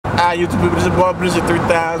Hi YouTube people, this is your boy Blizzard 3000, you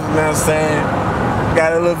know what I'm saying?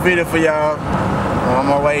 Got a little video for y'all on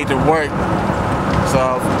my way to work. So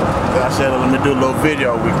I said let me do a little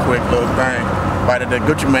video real quick, little thing. Right at the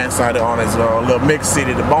Gucci Mane side on his little mix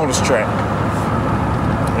CD, the bonus track.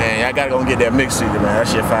 Man, I gotta go get that mix CD, man. That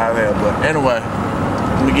shit fire there. But anyway,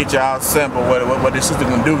 let me get y'all a sample what this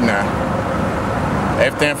system gonna do now.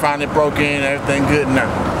 Everything finally broke in, everything good now.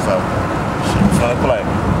 So shit's gonna play.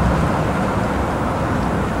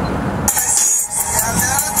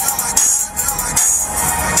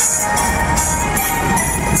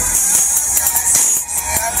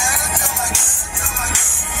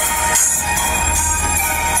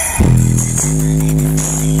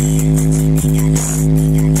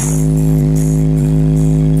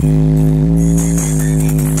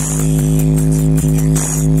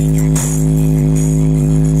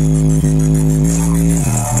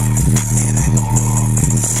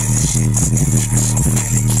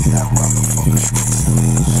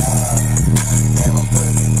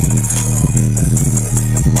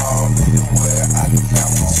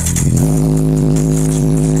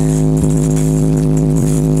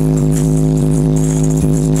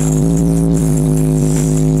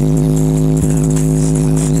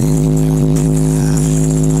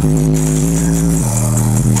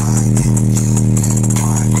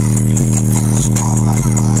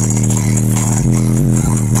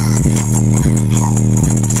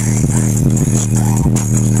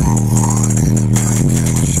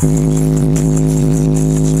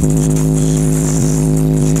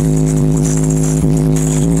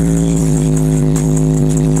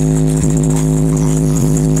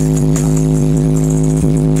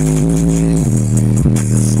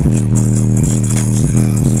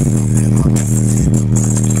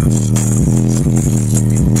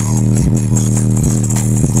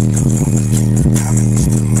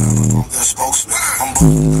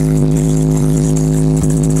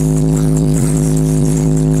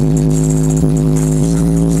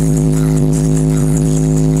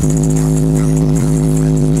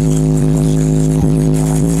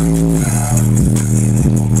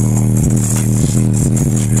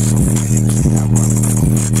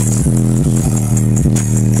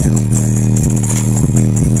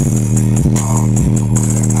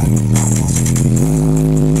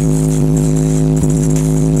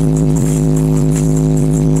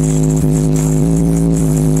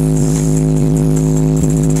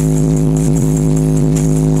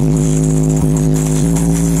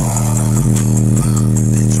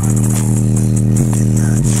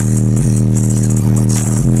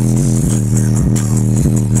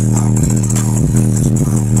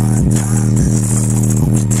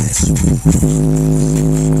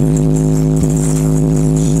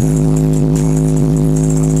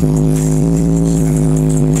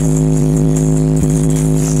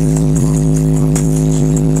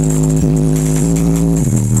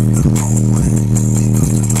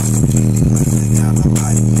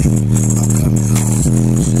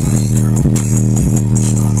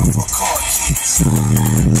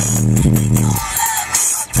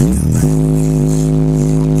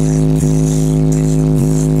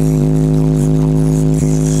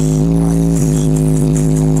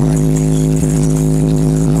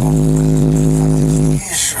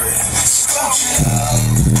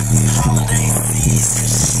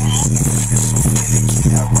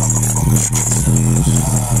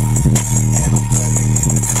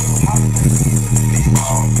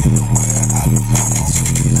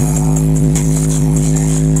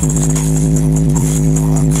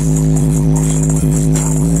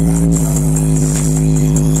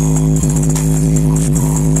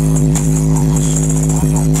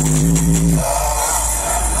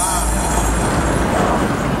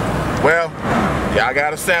 Well, y'all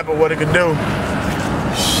got a sample what it can do.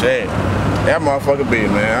 Shit. That motherfucker big,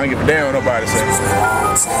 man. I don't give a damn what nobody says.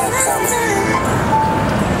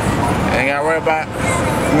 Ain't gotta worry about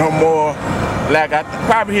no more. Like I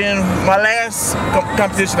probably hit my last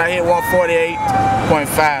competition, I hit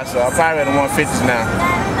 148.5, so I'm probably at the 150s now.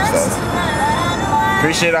 So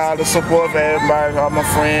appreciate all the support for everybody, all my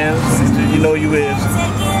friends. You know you is.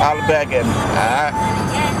 Holler back at me.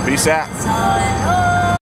 Alright. Peace out.